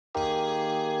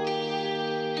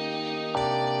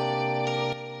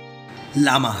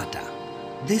Lamahatta.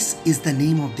 This is the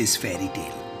name of this fairy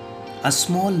tale. A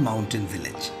small mountain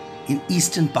village in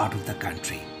eastern part of the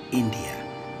country, India,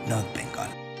 North Bengal.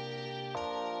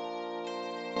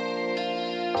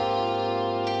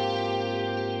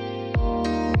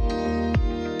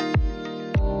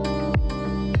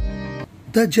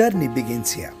 The journey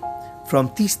begins here. From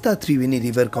Teesta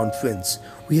River confluence,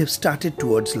 we have started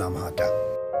towards Lamahatta.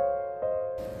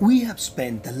 We have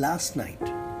spent the last night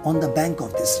on the bank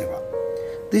of this river.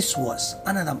 This was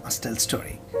another must-tell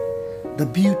story. The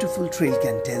beautiful trail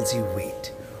can tell you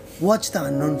wait. Watch the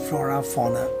unknown flora,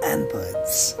 fauna and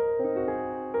birds.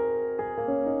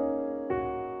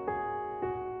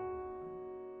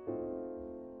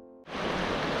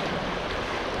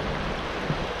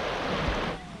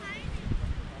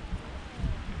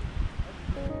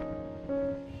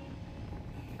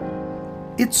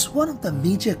 It's one of the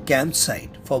major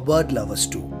campsites for bird lovers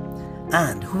too,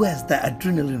 and who has the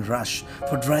adrenaline rush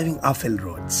for driving uphill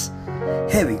roads.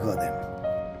 Here we go then.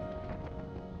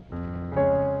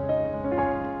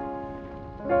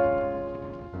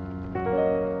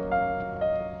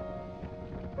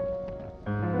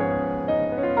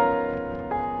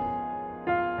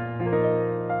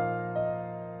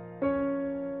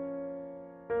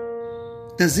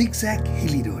 The zigzag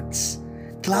hilly roads,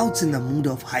 clouds in the mood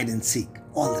of hide and seek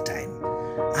all the time.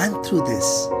 And through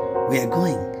this, we are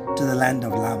going to the land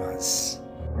of Lamas.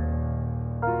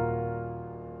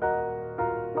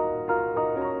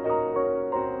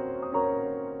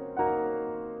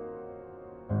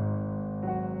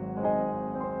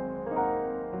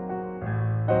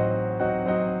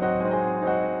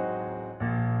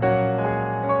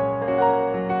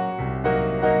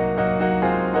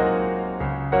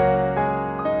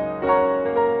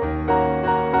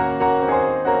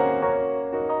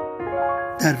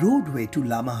 The roadway to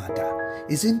Lamahatta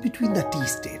is in between the tea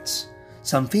states.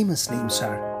 Some famous names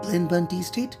are Glenburn Tea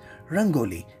State,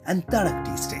 Rangoli and Tarak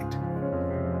Tea State.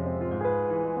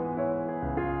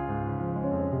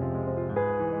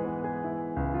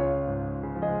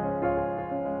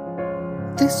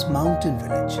 This mountain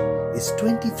village is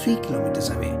 23 kilometers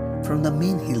away from the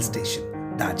main hill station,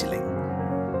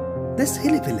 Darjeeling. This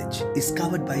hilly village is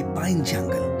covered by pine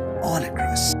jungle all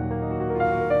across.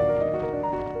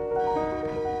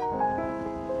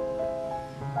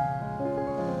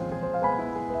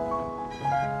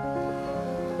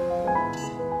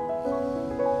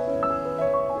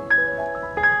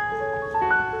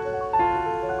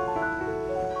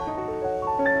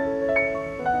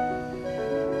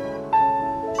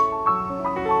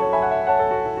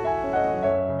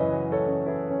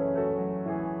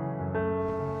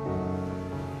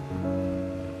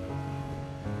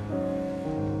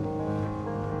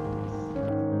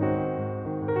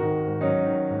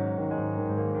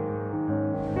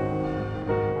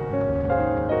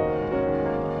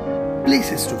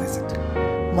 Places to visit: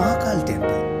 Mahakal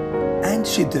Temple and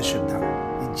Siddheshwar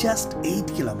Dham is just 8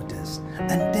 kilometers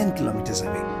and 10 kilometers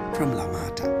away from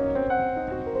Lamahatta.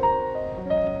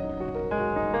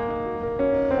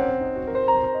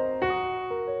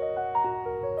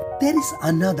 There is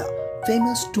another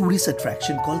famous tourist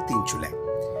attraction called Tinchule.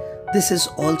 This is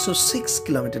also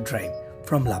 6-kilometer drive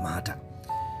from Lamahatta.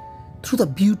 Through the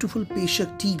beautiful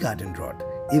Peshak Tea Garden Road,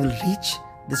 you will reach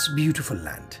this beautiful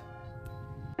land.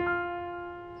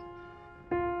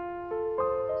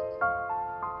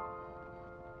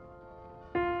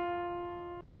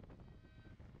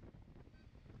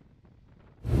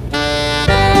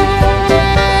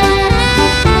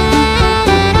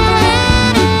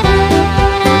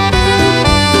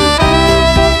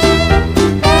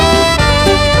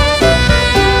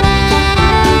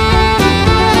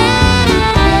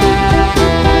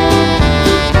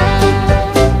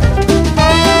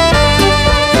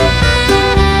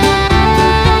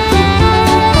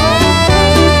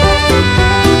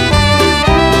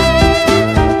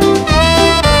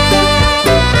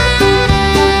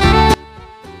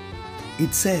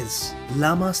 It says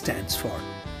Lama stands for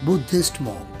Buddhist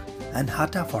monk and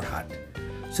Hatta for hut.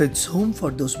 So it's home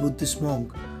for those Buddhist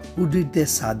monks who did their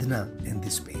sadhana in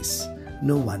this place.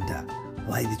 No wonder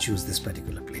why they choose this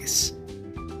particular place.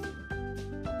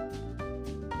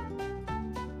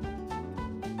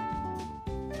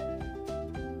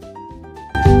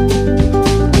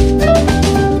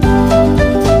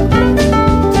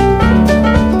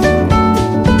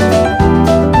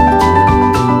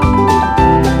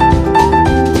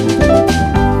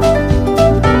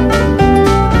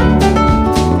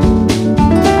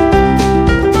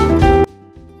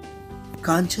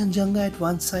 Kanchenjunga at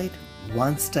one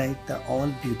side the all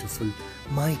beautiful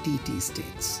mighty tea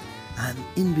states, and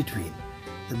in between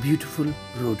the beautiful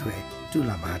roadway to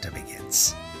Lamahatta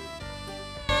begins.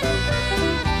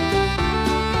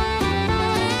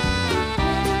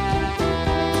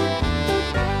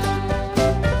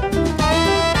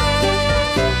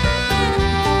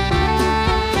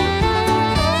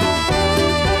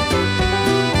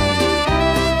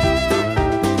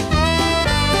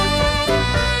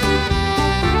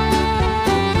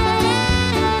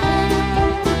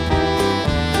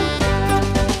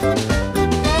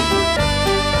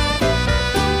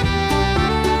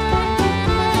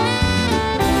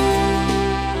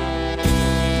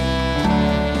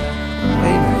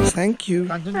 Thank you.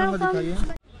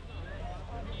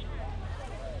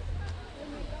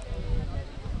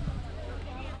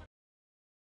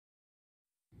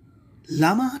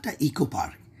 Lamahatta Eco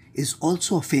Park is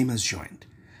also a famous joint,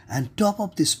 and top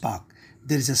of this park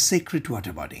there is a sacred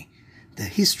water body. The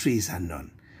history is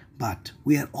unknown, but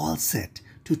we are all set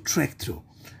to trek through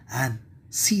and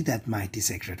see that mighty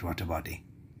sacred water body.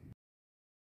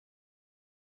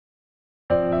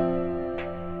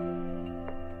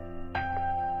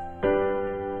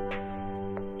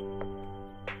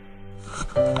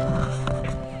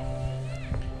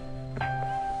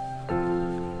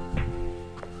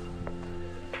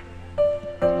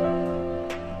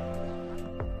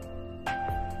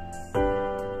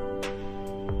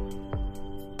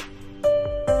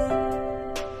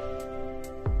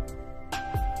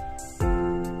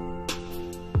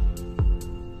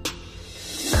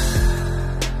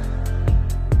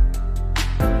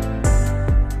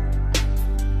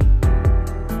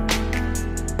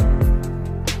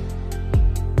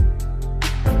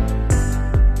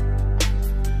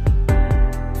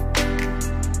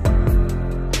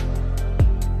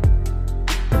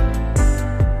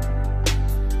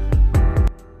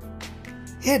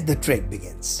 Here the trek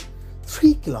begins.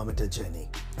 3-kilometer journey,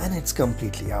 and it's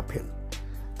completely uphill.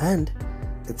 And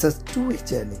it's a two-way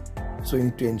journey, so you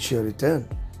need to ensure you turn.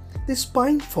 This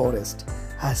pine forest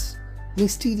has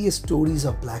mysterious stories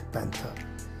of Black Panther.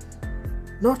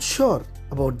 Not sure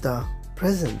about the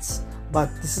presence, but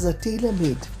this is a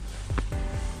tailor-made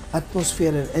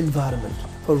atmosphere and environment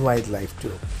for wildlife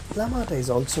too. Lamahatta is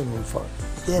also known for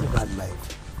their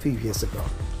wildlife few years ago.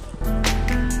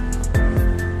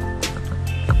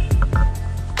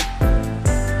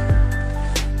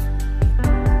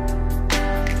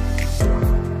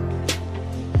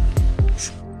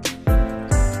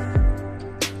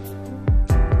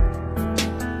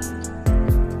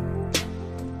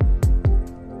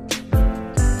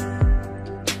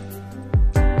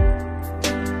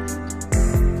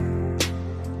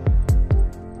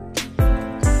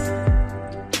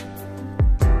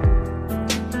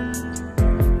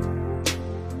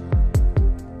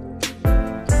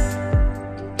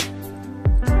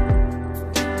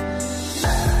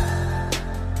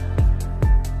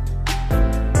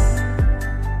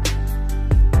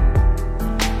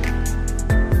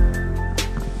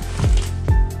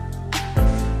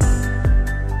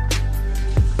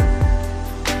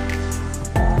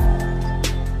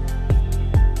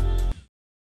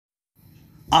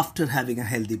 After having a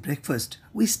healthy breakfast,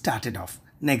 we started off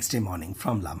next day morning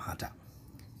from Lamahatta.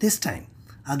 This time,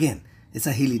 again, it's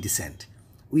a hilly descent.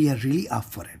 We are really up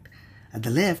for it. At the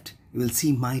left, you will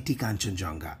see mighty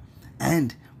Kanchenjunga,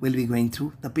 and we'll be going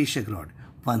through the Peshak Road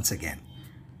once again.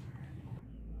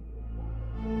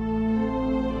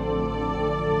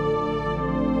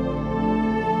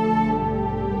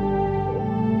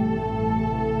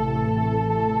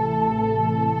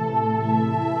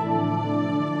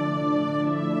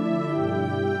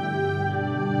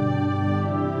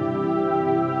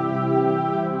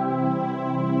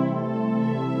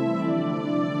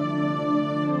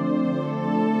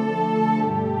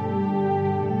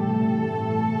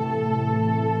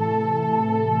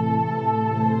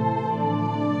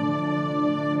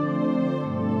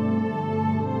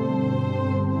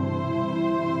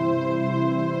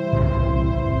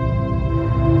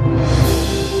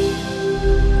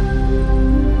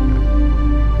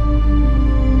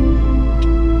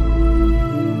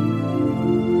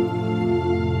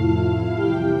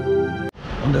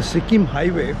 The Sikkim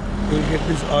highway, you'll get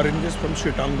these oranges from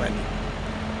Shitong Valley.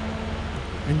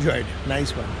 Enjoyed.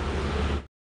 Nice one.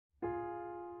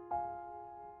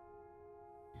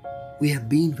 We have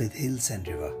been with hills and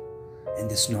river in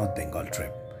this North Bengal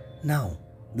trip. Now,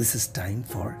 this is time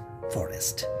for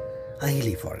forest. A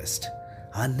hilly forest.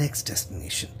 Our next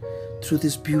destination through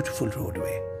this beautiful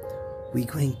roadway. We're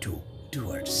going to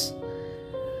Dooars.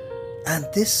 And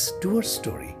this Dooars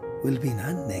story will be in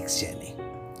our next journey.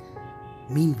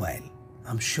 Meanwhile,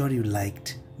 I'm sure you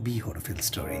liked Behodphile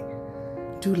story.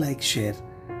 Do like, share,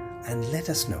 and let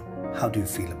us know how do you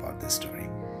feel about this story.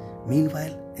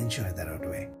 Meanwhile, enjoy the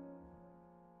roadway.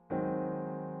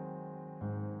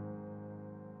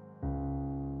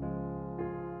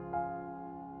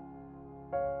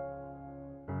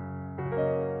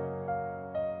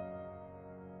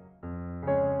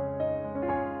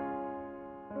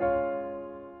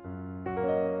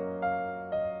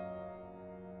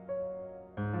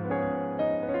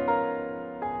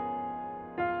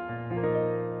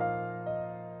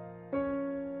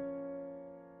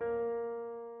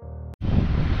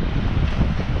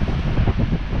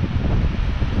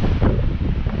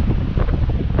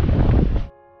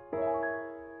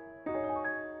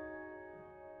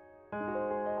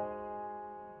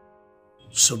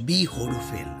 So Be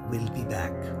Hodophile will be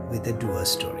back with a Dooars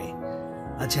story,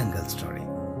 a jungle story,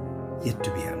 yet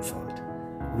to be unfolded.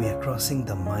 We are crossing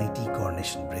the mighty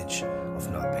Coronation Bridge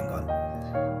of North Bengal.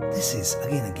 This is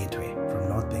again a gateway from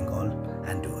North Bengal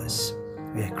and Dooars.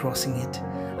 We are crossing it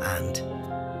and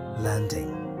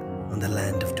landing on the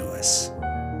land of Dooars,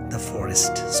 the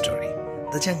forest story,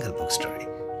 the jungle book story.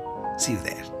 See you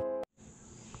there.